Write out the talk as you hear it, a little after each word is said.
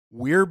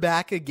We're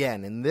back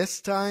again, and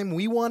this time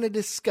we want to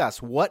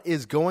discuss what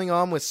is going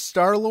on with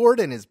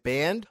Star-Lord and his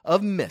band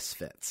of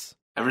misfits.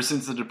 Ever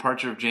since the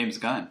departure of James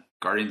Gunn,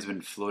 Guardians have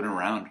been floating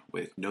around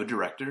with no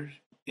director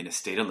in a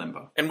state of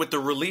limbo. And with the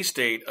release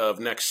date of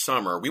next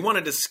summer, we want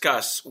to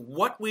discuss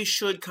what we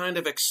should kind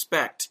of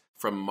expect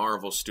from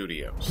Marvel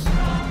Studios.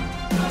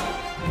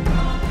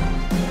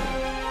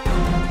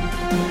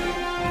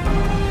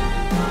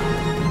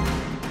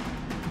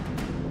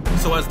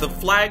 So as the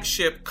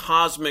flagship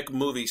cosmic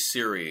movie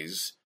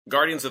series,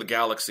 Guardians of the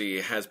Galaxy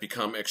has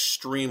become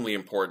extremely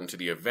important to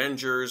the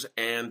Avengers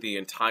and the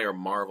entire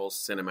Marvel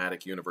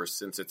Cinematic Universe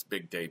since its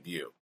big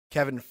debut.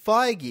 Kevin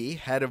Feige,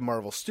 head of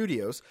Marvel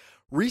Studios,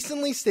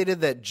 recently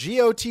stated that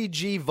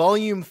GOTG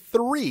Volume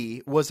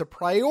 3 was a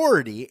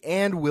priority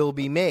and will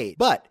be made,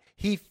 but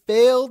he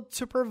failed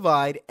to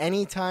provide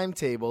any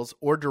timetables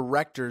or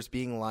directors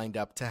being lined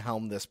up to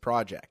helm this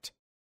project.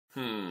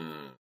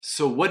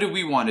 So what do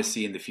we want to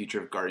see in the future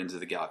of Guardians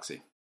of the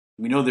Galaxy?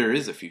 We know there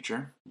is a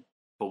future,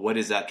 but what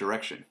is that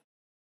direction?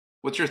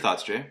 What's your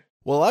thoughts, Jay?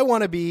 Well, I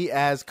want to be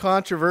as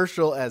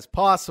controversial as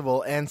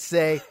possible and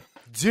say,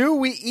 do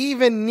we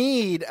even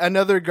need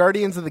another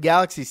Guardians of the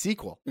Galaxy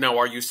sequel? Now,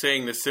 are you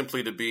saying this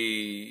simply to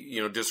be,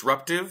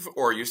 disruptive,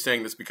 or are you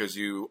saying this because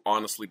you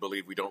honestly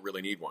believe we don't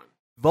really need one?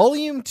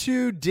 Volume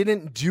 2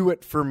 didn't do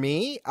it for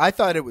me. I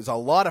thought it was a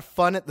lot of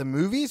fun at the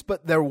movies,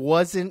 but there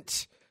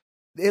wasn't...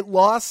 It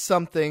lost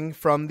something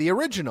from the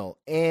original,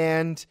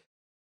 and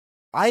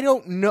I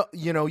don't know,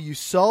 you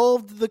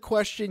solved the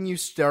question you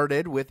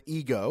started with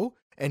Ego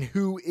and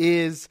who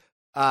is,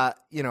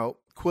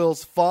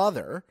 Quill's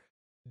father.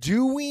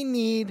 Do we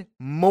need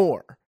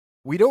more?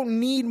 We don't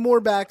need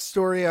more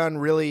backstory on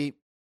really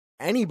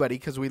anybody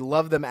because we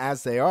love them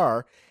as they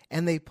are,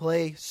 and they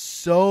play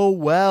so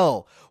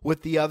well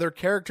with the other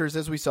characters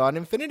as we saw in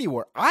Infinity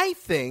War. I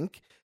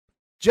think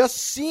just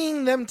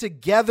seeing them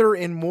together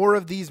in more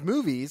of these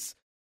movies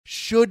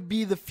should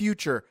be the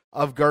future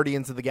of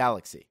Guardians of the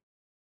Galaxy.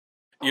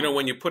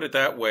 When you put it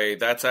that way,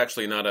 that's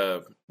actually not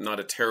a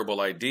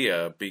terrible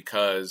idea,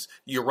 because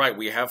you're right,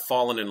 we have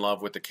fallen in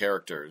love with the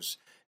characters,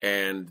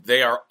 and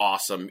they are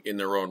awesome in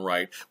their own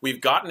right. We've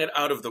gotten it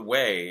out of the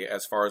way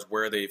as far as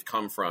where they've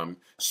come from,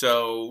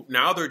 so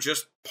now they're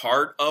just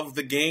part of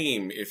the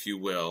game, if you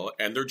will,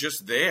 and they're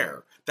just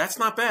there. That's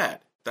not bad.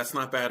 That's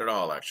not bad at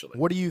all, actually.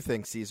 What do you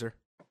think, Caesar?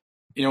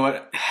 You know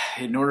what?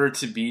 In order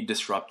to be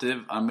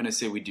disruptive, I'm going to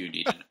say we do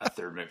need a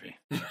third movie.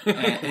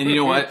 And you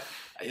know what?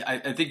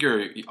 I think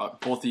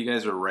both of you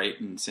guys are right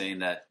in saying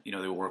that,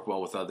 they work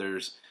well with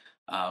others.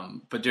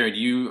 But Jared,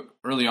 you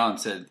early on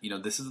said,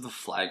 this is the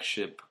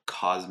flagship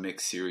cosmic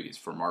series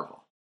for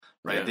Marvel,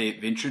 right? Yeah.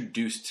 They've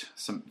introduced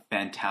some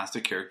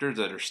fantastic characters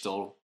that are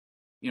still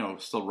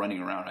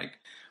running around. Like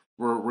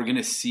we're going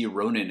to see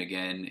Ronan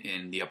again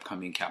in the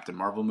upcoming Captain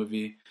Marvel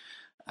movie.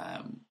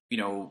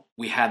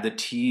 We had the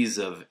tease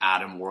of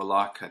Adam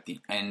Warlock at the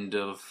end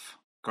of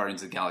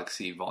Guardians of the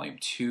Galaxy Volume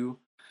 2.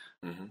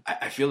 Mm-hmm.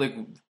 I feel like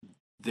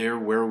they're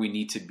where we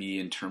need to be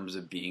in terms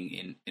of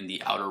being in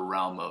the outer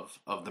realm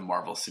of the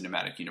Marvel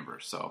Cinematic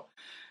Universe. So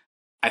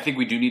I think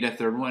we do need a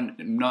third one,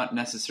 not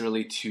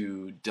necessarily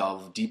to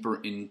delve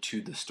deeper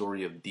into the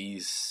story of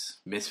these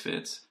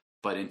misfits,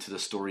 but into the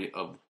story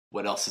of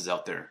what else is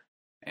out there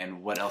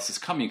and what else is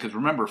coming. Because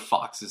remember,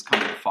 Fox is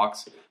coming.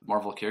 Fox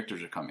Marvel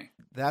characters are coming.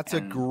 That's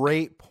a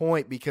great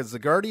point, because the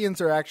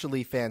Guardians are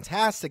actually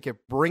fantastic at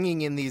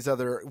bringing in these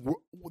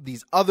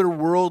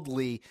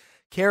otherworldly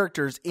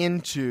characters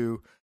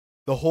into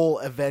the whole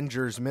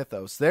Avengers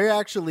mythos.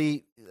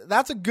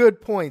 That's a good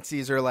point,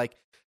 Caesar. Like,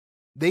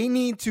 they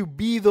need to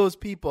be those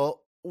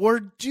people, or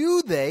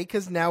do they?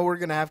 Because now we're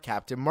going to have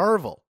Captain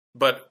Marvel.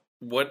 But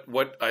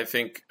what I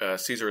think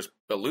Caesar is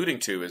alluding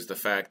to is the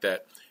fact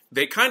that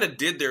they kind of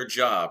did their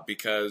job,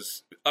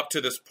 because up to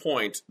this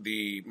point,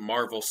 the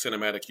Marvel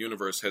Cinematic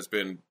Universe has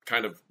been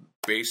kind of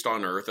based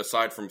on Earth,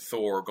 aside from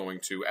Thor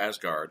going to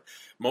Asgard.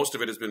 Most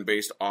of it has been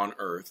based on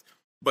Earth.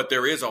 But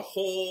there is a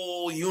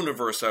whole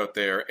universe out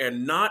there,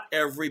 and not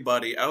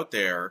everybody out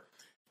there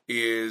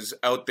is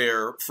out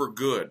there for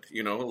good.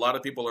 A lot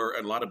of people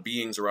and a lot of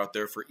beings are out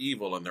there for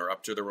evil, and they're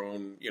up to their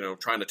own,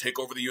 trying to take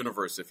over the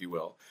universe, if you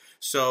will.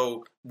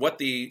 So what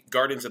the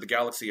Guardians of the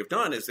Galaxy have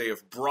done is they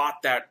have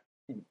brought that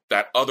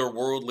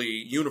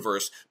otherworldly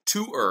universe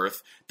to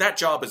Earth. That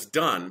job is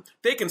done.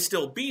 They can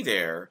still be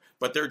there,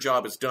 but their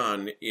job is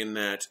done in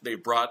that they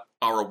brought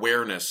our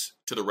awareness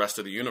to the rest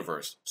of the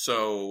universe.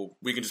 So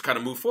we can just kind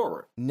of move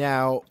forward.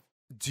 Now,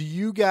 do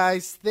you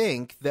guys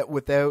think that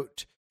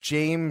without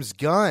James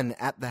Gunn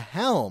at the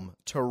helm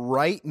to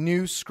write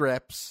new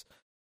scripts,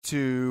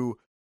 to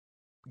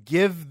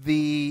give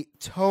the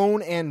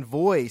tone and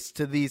voice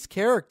to these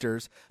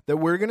characters, that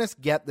we're going to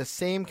get the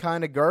same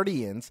kind of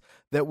Guardians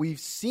that we've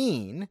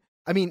seen?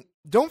 I mean,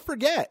 don't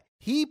forget,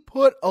 he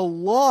put a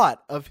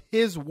lot of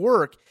his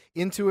work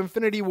into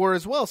Infinity War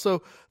as well.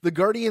 So the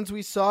Guardians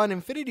we saw in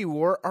Infinity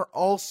War are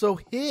also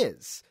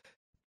his.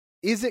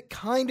 Is it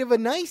kind of a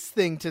nice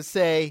thing to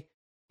say,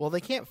 well, they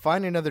can't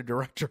find another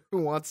director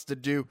who wants to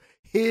do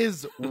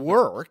his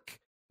work,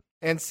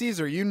 And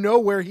Caesar, you know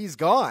where he's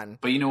gone.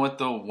 But you know what,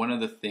 though? One of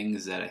the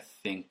things that I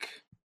think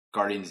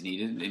Guardians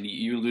needed, and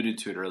you alluded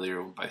to it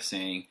earlier by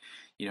saying,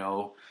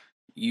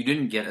 you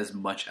didn't get as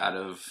much out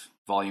of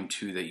Volume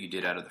 2 that you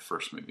did out of the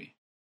first movie.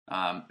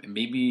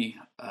 Maybe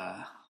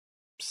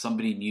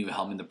somebody new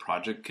helming the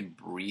project can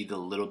breathe a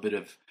little bit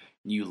of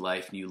new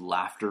life, new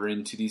laughter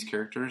into these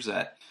characters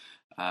that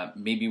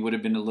maybe would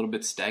have been a little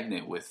bit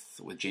stagnant with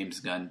James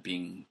Gunn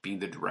being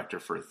the director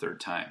for a third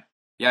time.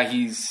 Yeah,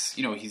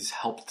 he's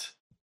helped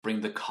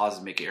bring the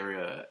cosmic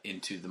era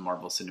into the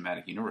Marvel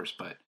Cinematic Universe,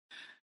 but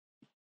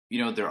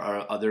there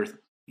are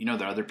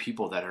other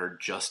people that are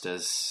just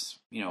as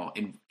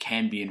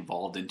can be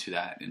involved into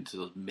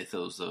the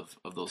mythos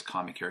of those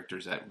comic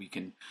characters that we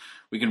can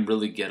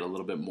really get a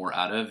little bit more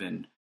out of.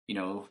 And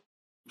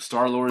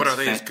Star-Lord, but are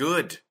they as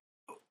good?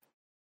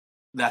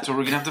 That's what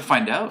we're gonna have to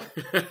find out.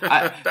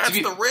 That's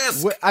the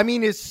risk. I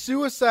mean, is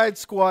Suicide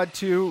Squad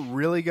 2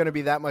 really going to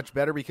be that much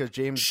better because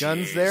James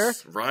Gunn's there?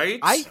 Right?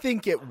 I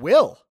think it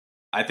will.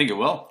 I think it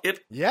will.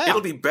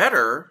 It'll be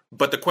better,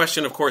 but the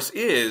question, of course,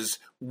 is,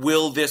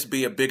 will this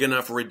be a big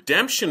enough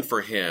redemption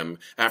for him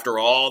after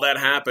all that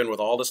happened with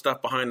all the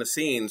stuff behind the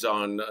scenes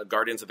on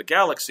Guardians of the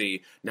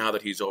Galaxy, now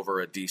that he's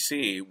over at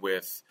DC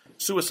with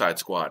Suicide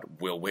Squad?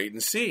 We'll wait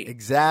and see.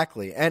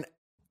 Exactly. And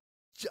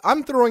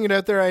I'm throwing it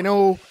out there. I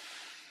know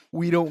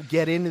we don't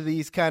get into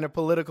these kind of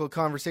political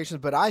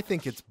conversations, but I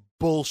think it's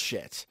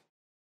bullshit.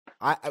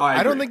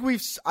 I don't think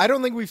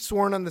we've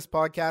sworn on this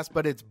podcast,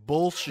 but it's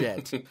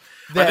bullshit.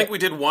 I think we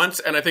did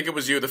once, and I think it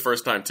was you the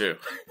first time too.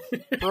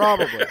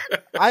 Probably.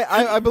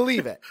 I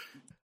believe it.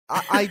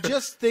 I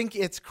just think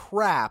it's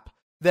crap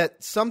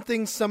that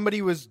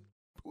somebody was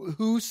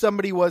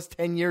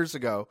 10 years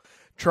ago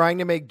trying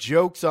to make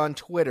jokes on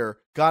Twitter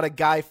got a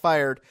guy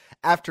fired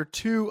after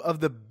two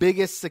of the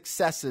biggest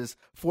successes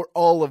for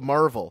all of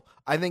Marvel.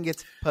 I think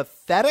it's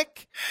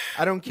pathetic.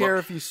 I don't care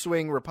if you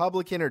swing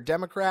Republican or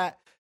Democrat.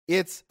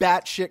 It's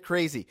batshit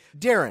crazy.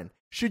 Darren,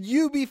 should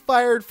you be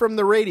fired from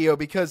the radio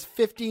because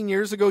 15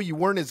 years ago you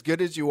weren't as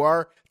good as you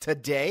are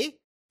today?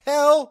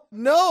 Hell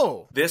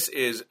no. This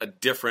is a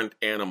different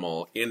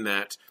animal in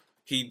that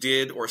he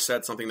did or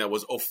said something that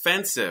was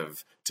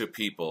offensive to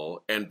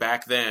people, and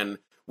back then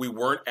we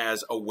weren't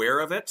as aware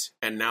of it,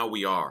 and now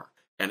we are.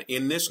 And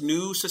in this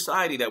new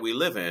society that we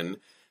live in,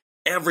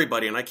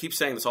 everybody, and I keep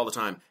saying this all the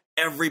time,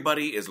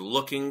 everybody is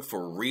looking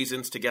for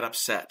reasons to get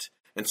upset.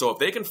 And so if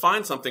they can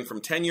find something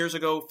from 10 years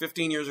ago,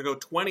 15 years ago,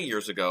 20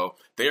 years ago,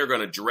 they are going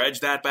to dredge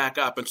that back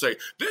up and say,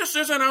 this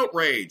is an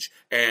outrage.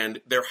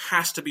 And there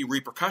has to be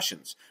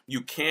repercussions.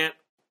 You can't,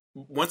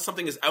 once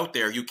something is out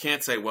there, you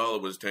can't say, well,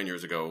 it was 10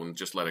 years ago and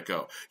just let it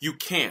go. You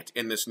can't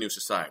in this new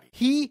society.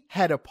 He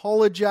had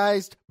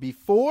apologized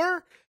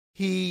before.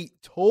 He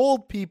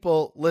told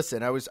people,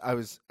 listen, I was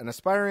an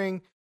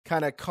aspiring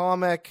kind of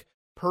comic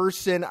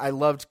person. I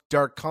loved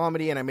dark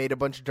comedy and I made a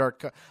bunch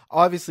of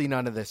obviously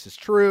none of this is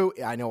true.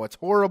 I know it's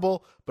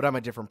horrible, but I'm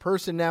a different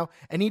person now.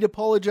 And he'd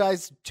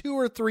apologized 2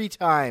 or 3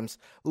 times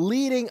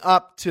leading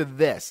up to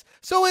this.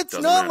 So it's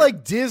not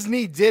like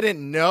Disney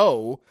didn't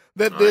know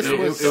that this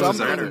was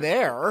something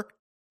there.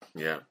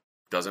 Yeah.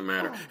 Doesn't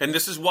matter. And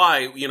this is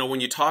why,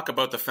 when you talk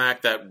about the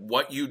fact that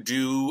what you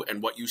do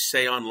and what you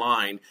say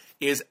online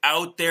is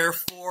out there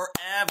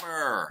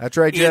forever. That's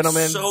right,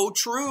 gentlemen. It's so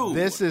true.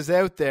 This is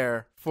out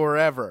there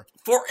forever.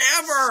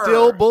 Forever.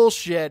 Still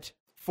bullshit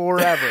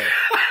forever.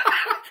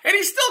 And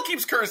he still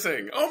keeps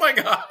cursing. Oh my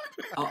God.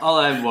 I'll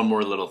add one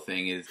more little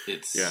thing.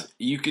 I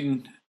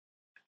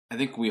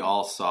think we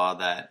all saw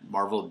that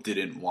Marvel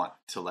didn't want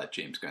to let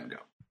James Gunn go.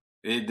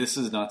 This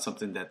is not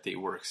something that they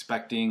were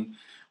expecting.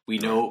 We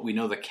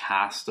know the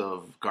cast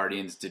of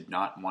Guardians did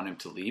not want him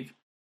to leave.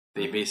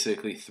 They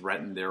basically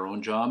threatened their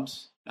own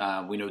jobs.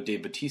 We know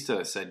Dave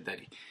Bautista said that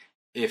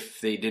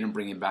if they didn't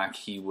bring him back,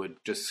 he would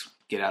just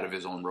get out of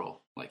his own role,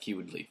 like he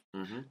would leave.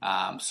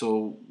 Mm-hmm.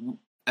 So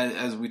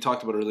as we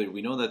talked about earlier,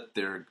 we know that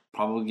they're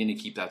probably going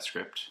to keep that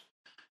script.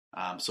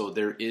 So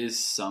there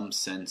is some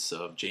sense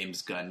of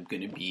James Gunn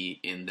going to be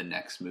in the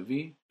next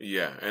movie.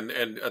 Yeah, and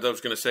I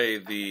was going to say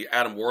the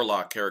Adam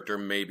Warlock character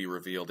may be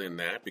revealed in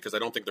that, because I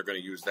don't think they're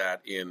going to use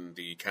that in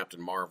the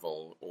Captain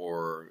Marvel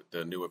or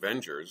the New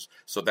Avengers.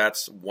 So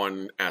that's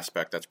one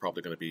aspect that's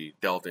probably going to be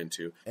delved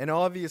into. And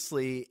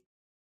obviously,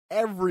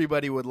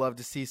 everybody would love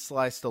to see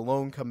Sly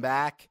Stallone come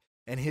back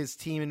and his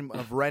team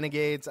of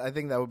renegades. I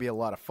think that would be a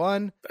lot of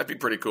fun. That'd be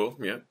pretty cool,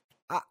 yeah.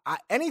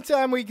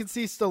 Anytime we can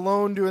see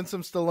Stallone doing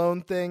some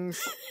Stallone things,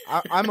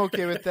 I'm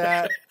okay with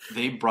that.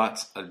 They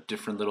brought a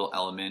different little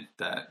element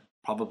that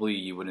probably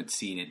you wouldn't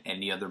see in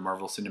any other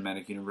Marvel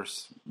Cinematic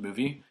Universe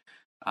movie.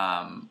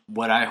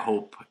 What I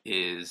hope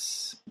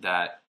is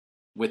that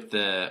with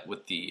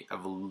the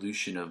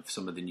evolution of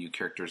some of the new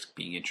characters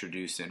being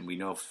introduced, and we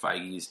know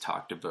Feige's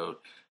talked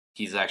about,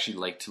 he's actually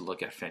like to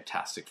look at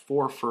Fantastic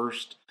Four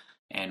first,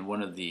 and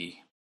one of the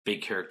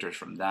big characters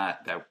from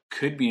that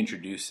could be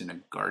introduced in a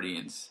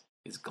Guardians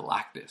is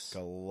Galactus.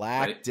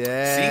 Right? See,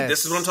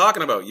 this is what I'm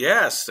talking about.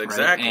 Yes,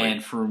 exactly. Right?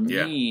 And for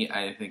me,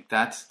 I think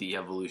that's the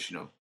evolution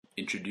of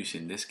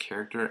introducing this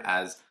character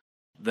as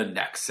the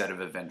next set of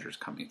Avengers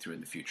coming through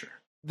in the future.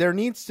 There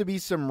needs to be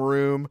some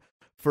room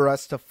for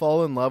us to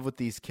fall in love with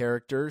these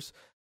characters.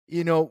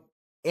 You know,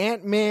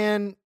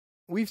 Ant-Man,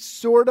 we've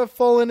sort of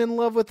fallen in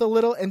love with a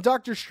little, and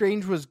Doctor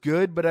Strange was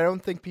good, but I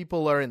don't think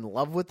people are in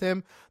love with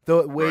him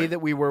the way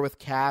that we were with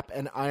Cap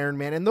and Iron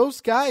Man. And those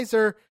guys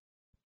are,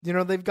 you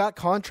know, they've got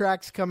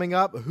contracts coming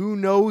up. Who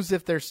knows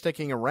if they're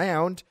sticking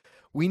around?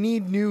 We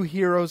need new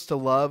heroes to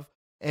love,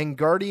 and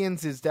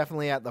Guardians is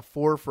definitely at the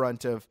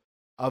forefront of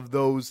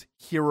those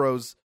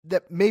heroes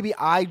that maybe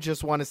I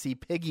just want to see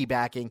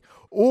piggybacking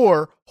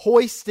or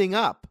hoisting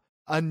up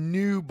a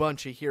new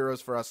bunch of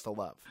heroes for us to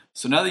love.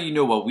 So now that you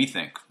know what we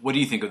think, what do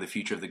you think of the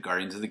future of the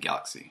Guardians of the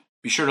Galaxy?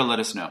 Be sure to let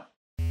us know.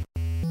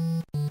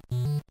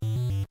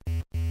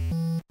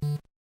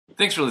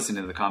 Thanks for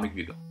listening to the Comic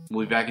Bugle.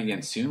 We'll be back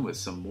again soon with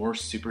some more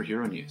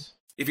superhero news.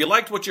 If you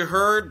liked what you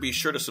heard, be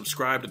sure to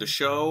subscribe to the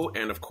show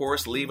and, of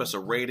course, leave us a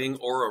rating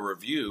or a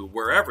review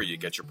wherever you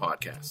get your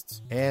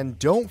podcasts. And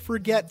don't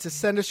forget to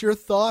send us your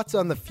thoughts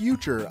on the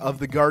future of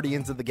the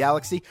Guardians of the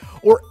Galaxy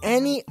or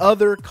any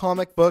other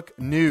comic book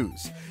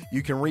news.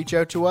 You can reach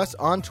out to us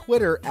on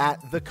Twitter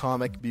at The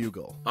Comic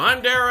Bugle.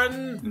 I'm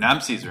Darren. And I'm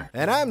Caesar.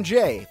 And I'm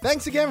Jay.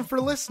 Thanks again for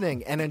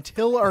listening. And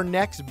until our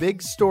next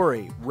big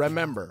story,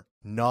 remember,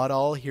 not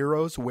all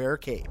heroes wear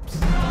capes.